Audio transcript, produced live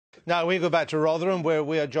Now we go back to Rotherham, where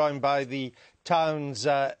we are joined by the town's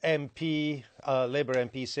MP, Labour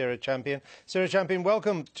MP, Sarah Champion. Sarah Champion,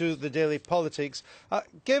 welcome to the Daily Politics.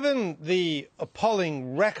 Given the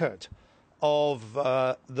appalling record of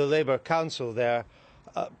the Labour Council there,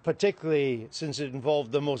 particularly since it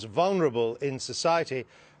involved the most vulnerable in society,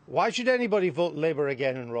 why should anybody vote Labour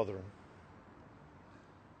again in Rotherham?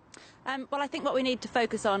 Well, I think what we need to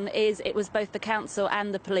focus on is it was both the council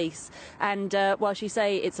and the police. And whilst you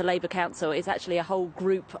say it's a Labour council, it's actually a whole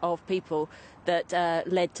group of people that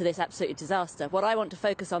led to this absolute disaster. What I want to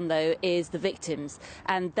focus on, though, is the victims,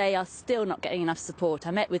 and they are still not getting enough support.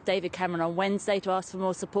 I met with David Cameron on Wednesday to ask for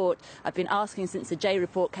more support. I've been asking since the J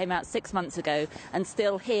report came out 6 months ago, and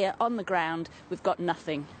still here on the ground we've got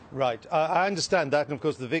nothing. Right, I understand that, and of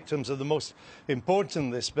course the victims are the most important in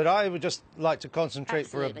this, but I would just like to concentrate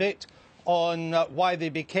for a bit on why they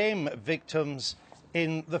became victims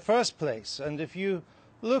in the first place. And if you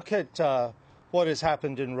look at what has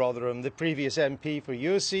happened in Rotherham, the previous MP for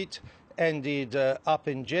your seat ended up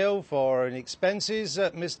in jail for expenses,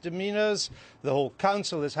 misdemeanours. The whole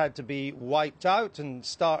council has had to be wiped out and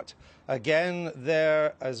start again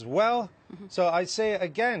there as well. So I say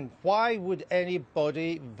again, why would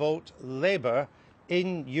anybody vote Labour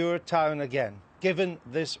in your town again, given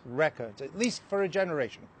this record, at least for a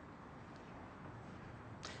generation?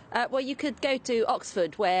 Well, you could go to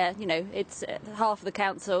Oxford, where, you know, it's half of the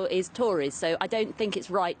council is Tories, so I don't think it's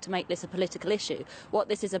right to make this a political issue. What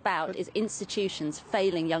this is about is institutions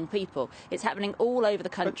failing young people. It's happening all over the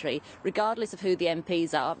country, regardless of who the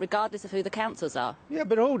MPs are, regardless of who the councils are. Yeah,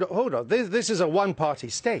 but hold on. This is a one-party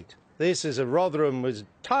state. Rotherham was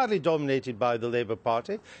entirely dominated by the Labour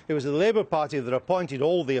Party. It was the Labour Party that appointed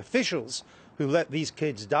all the officials who let these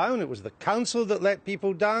kids down. It was the council that let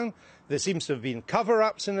people down. There seems to have been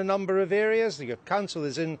cover-ups in a number of areas. The council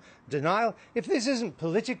is in denial. If this isn't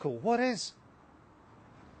political, what is?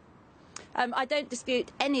 I don't dispute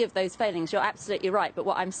any of those failings. You're absolutely right. But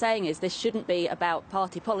what I'm saying is this shouldn't be about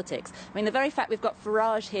party politics. I mean, the very fact we've got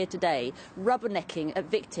Farage here today rubbernecking at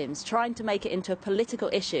victims, trying to make it into a political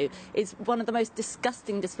issue, is one of the most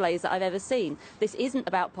disgusting displays that I've ever seen. This isn't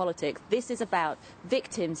about politics. This is about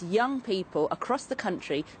victims, young people across the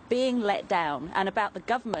country being let down, and about the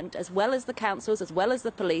government, as well as the councils, as well as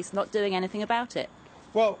the police, not doing anything about it.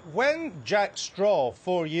 Well, when Jack Straw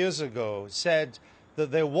 4 years ago said that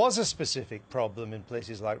there was a specific problem in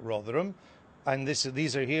places like Rotherham, and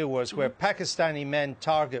these are here words, where Pakistani men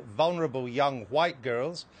target vulnerable young white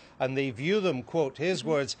girls and they view them, quote, his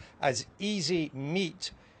words, as easy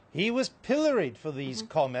meat. He was pilloried for these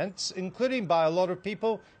comments, including by a lot of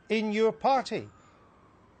people in your party.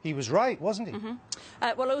 He was right, wasn't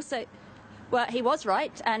he? Well, he was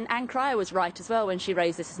right, and Anne Cryer was right as well when she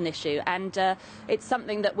raised this as an issue, and it's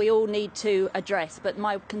something that we all need to address. But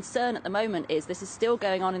my concern at the moment is this is still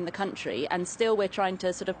going on in the country, and still we're trying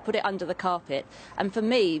to sort of put it under the carpet. And for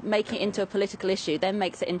me, making it into a political issue then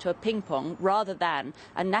makes it into a ping-pong rather than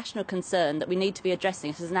a national concern that we need to be addressing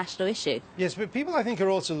it as a national issue. Yes, but people, I think, are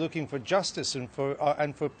also looking for justice and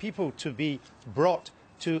for people to be brought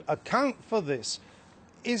to account for this.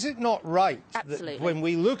 Is it not right that when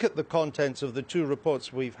we look at the contents of the two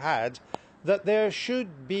reports we've had, that there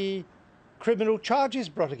should be criminal charges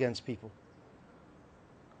brought against people?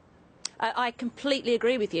 I completely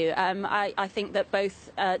agree with you. I think that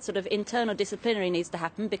both sort of internal disciplinary needs to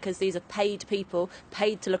happen, because these are paid people,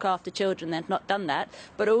 paid to look after children. They've not done that.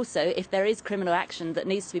 But also, if there is criminal action that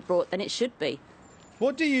needs to be brought, then it should be.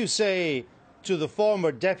 What do you say to the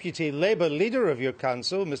former deputy Labour leader of your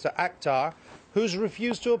council, Mr Akhtar, who's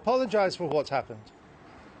refused to apologise for what's happened?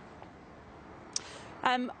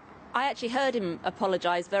 I actually heard him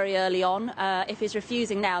apologise very early on. If he's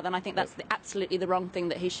refusing now, then I think that's absolutely the wrong thing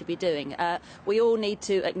that he should be doing. We all need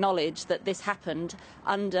to acknowledge that this happened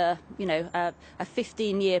under, you know, a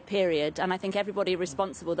 15-year period, and I think everybody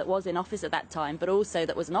responsible that was in office at that time, but also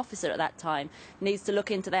that was an officer at that time, needs to look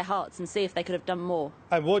into their hearts and see if they could have done more.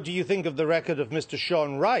 And what do you think of the record of Mr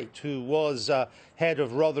Sean Wright, who was head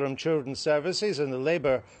of Rotherham Children's Services and the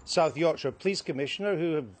Labour South Yorkshire Police Commissioner,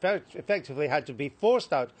 who effectively had to be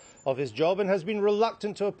forced out of his job and has been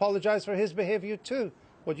reluctant to apologise for his behaviour too?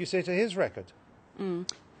 What do you say to his record?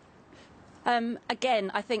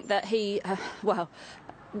 Again, I think that he,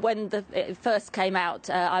 when it first came out,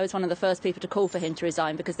 I was one of the first people to call for him to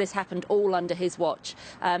resign because this happened all under his watch.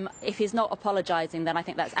 If he's not apologising, then I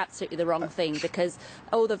think that's absolutely the wrong thing, because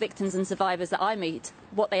all the victims and survivors that I meet,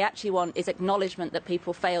 what they actually want is acknowledgement that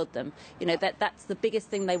people failed them. You know, that's the biggest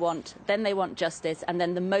thing they want. Then they want justice, and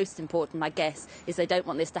then the most important, I guess, is they don't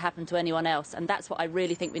want this to happen to anyone else. And that's what I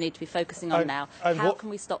really think we need to be focusing on now. How can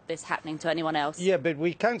we stop this happening to anyone else? Yeah, but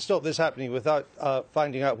we can't stop this happening without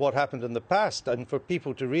finding out what happened in the past and for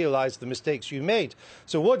people to realise the mistakes you made.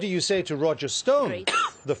 So what do you say to Roger Stone, Agreed.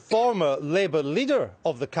 the former Labour leader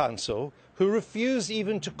of the council, who refused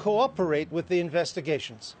even to cooperate with the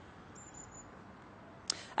investigations?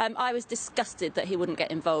 I was disgusted that he wouldn't get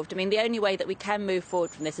involved. I mean, the only way that we can move forward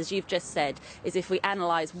from this, as you've just said, is if we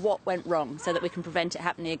analyse what went wrong so that we can prevent it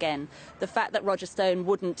happening again. The fact that Roger Stone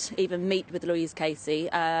wouldn't even meet with Louise Casey,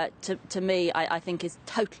 to me, I think is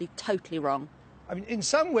totally, totally wrong. I mean, in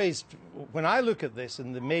some ways, when I look at this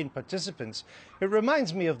and the main participants, it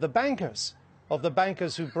reminds me of the bankers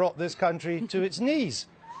who brought this country to its knees.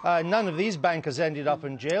 None of these bankers ended up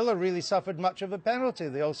in jail or really suffered much of a penalty.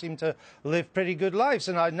 They all seem to live pretty good lives.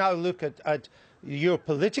 And I now look at your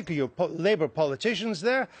Labour politicians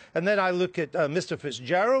there, and then I look at Mr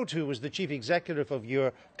Fitzgerald, who was the chief executive of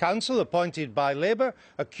your council, appointed by Labour,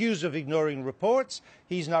 accused of ignoring reports.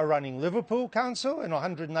 He's now running Liverpool Council on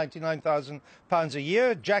 £199,000 a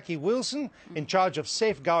year. Jackie Wilson, in charge of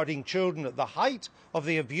safeguarding children at the height of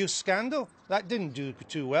the abuse scandal. That didn't do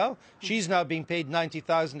too well. She's now being paid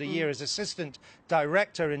 $90,000 a year as assistant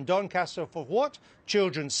director in Doncaster for what?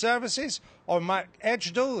 Children's Services. Or Mark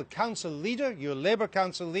Edgedale, the council leader, your Labour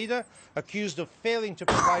council leader, accused of failing to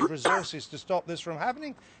provide resources to stop this from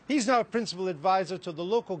happening. He's now a principal advisor to the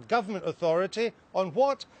local government authority on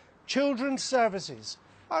what? Children's Services.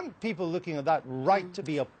 Aren't people looking at that right to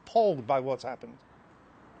be appalled by what's happened?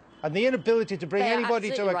 And the inability to bring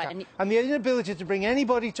anybody to account. Right. And the inability to bring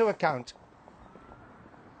anybody to account.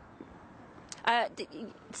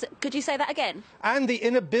 Could you say that again? And the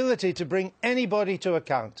inability to bring anybody to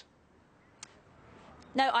account.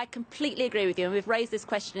 No, I completely agree with you, and we've raised this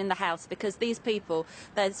question in the House because these people,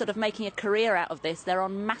 they're sort of making a career out of this. They're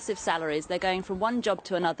on massive salaries. They're going from one job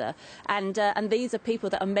to another, and these are people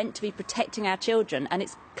that are meant to be protecting our children, and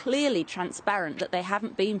it's clearly transparent that they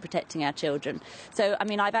haven't been protecting our children. So, I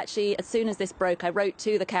mean, I've actually, as soon as this broke, I wrote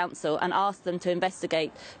to the council and asked them to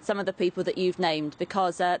investigate some of the people that you've named,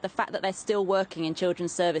 because the fact that they're still working in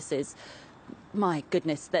children's services, my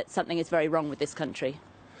goodness, that something is very wrong with this country.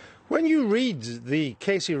 When you read the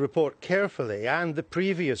Casey report carefully, and the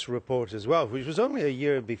previous report as well, which was only a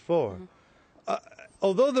year before,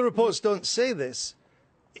 although the reports don't say this,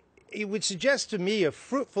 it would suggest to me a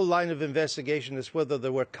fruitful line of investigation as whether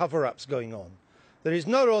there were cover-ups going on. There is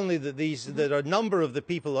not only that there are a number of the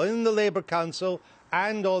people in the Labour Council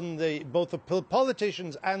and on both the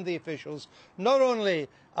politicians and the officials, not only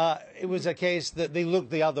it was a case that they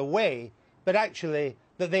looked the other way, but actually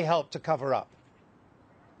that they helped to cover up.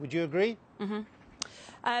 Would you agree?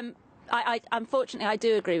 Mm-hmm. Unfortunately, I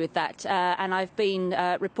do agree with that, and I've been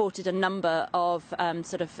reported a number of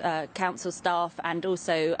council staff and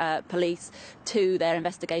also police to their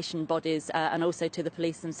investigation bodies and also to the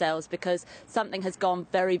police themselves, because something has gone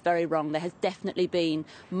very, very wrong. There has definitely been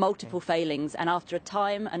multiple failings, and after a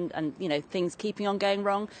time and you know, things keeping on going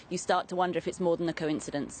wrong, you start to wonder if it's more than a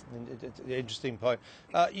coincidence. Interesting point.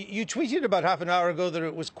 You tweeted about half an hour ago that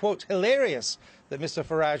it was, quote, hilarious that Mr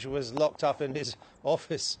Farage was locked up in his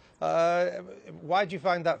office. Why do you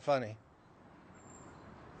find that funny?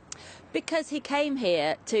 Because he came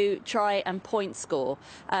here to try and point score,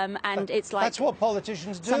 and it's like... That's what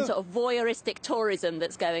politicians do. Some sort of voyeuristic tourism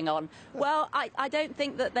that's going on. Well, I don't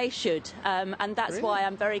think that they should, and that's Really? why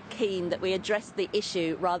I'm very keen that we address the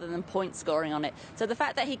issue rather than point scoring on it. So the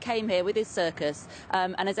fact that he came here with his circus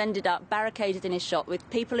and has ended up barricaded in his shop with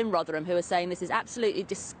people in Rotherham who are saying this is absolutely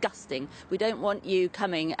disgusting. We don't want you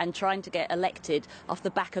coming and trying to get elected off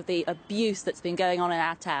the back of the abuse that's been going on in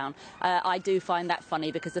our town. I do find that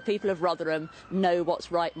funny, because the people of Rotherham know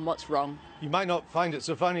what's right and what's wrong. You might not find it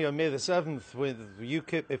so funny on May the 7th with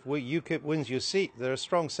UKIP, if UKIP wins your seat. They're a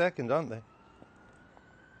strong second, aren't they?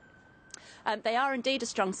 They are indeed a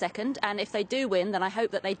strong second, and if they do win, then I hope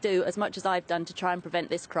that they do as much as I've done to try and prevent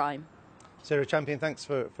this crime. Sarah Champion, thanks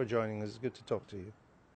for joining us. It's good to talk to you.